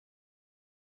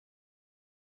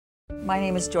My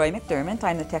name is Joy McDermott.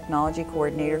 I'm the Technology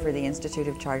Coordinator for the Institute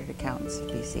of Chartered Accountants of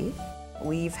BC.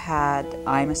 We've had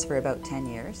iMIS for about 10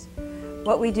 years.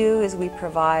 What we do is we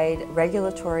provide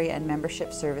regulatory and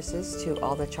membership services to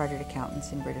all the chartered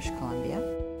accountants in British Columbia.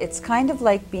 It's kind of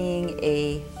like being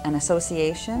an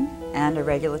association and a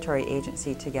regulatory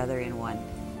agency together in one.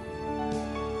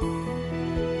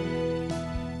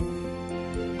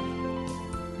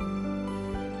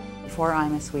 Before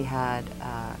iMIS, we had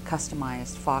a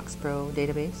customized Foxborough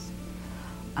database.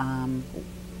 And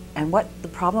the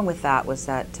problem with that was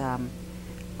that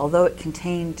although it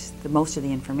contained most of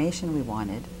the information we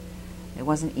wanted, it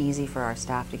wasn't easy for our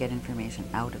staff to get information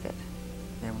out of it.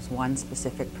 There was one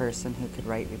specific person who could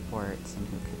write reports and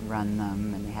who could run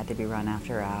them, and they had to be run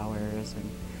after hours, and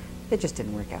it just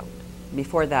didn't work out.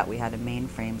 Before that, we had a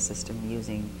mainframe system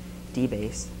using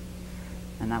DBase,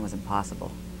 and that was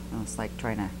impossible. It was like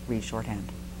trying to read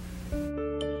shorthand.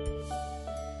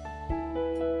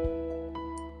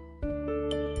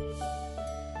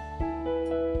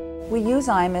 We use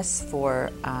iMIS for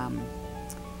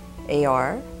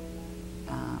AR,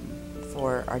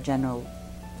 for our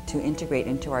to integrate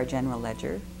into our general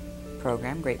ledger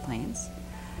program, Great Plains.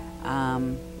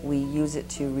 We use it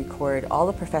to record all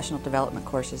the professional development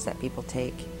courses that people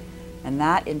take, and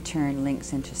that in turn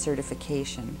links into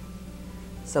certification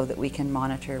so that we can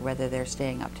monitor whether they're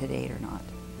staying up to date or not.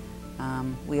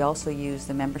 We also use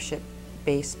the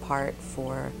membership-based part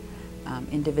for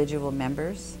individual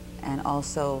members and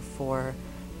also for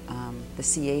the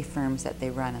CA firms that they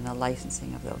run and the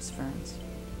licensing of those firms.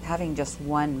 Having just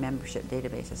one membership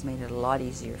database has made it a lot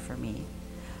easier for me.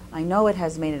 I know it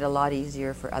has made it a lot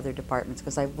easier for other departments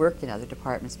because I've worked in other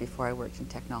departments before I worked in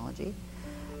technology.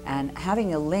 And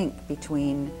having a link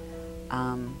between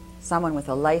someone with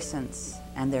a license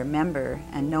and their member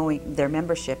and knowing their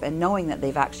membership and knowing that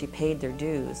they've actually paid their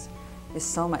dues is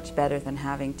so much better than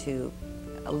having to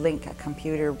link a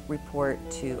computer report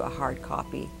to a hard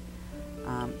copy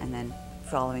and then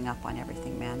following up on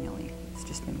everything manually. It's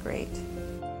just been great.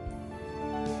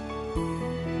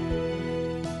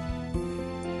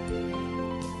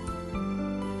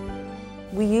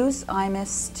 We use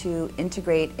iMIS to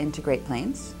integrate into Great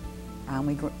Plains.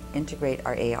 We integrate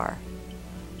our AR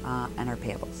and our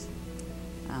payables.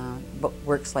 But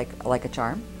works like a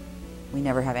charm. We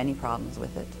never have any problems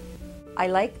with it. I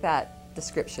like that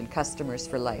description, customers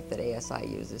for life, that ASI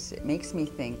uses. It makes me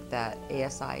think that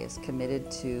ASI is committed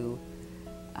to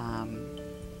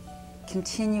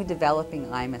continue developing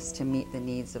iMIS to meet the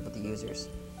needs of the users,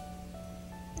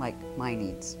 like my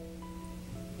needs.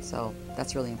 So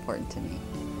that's really important to me.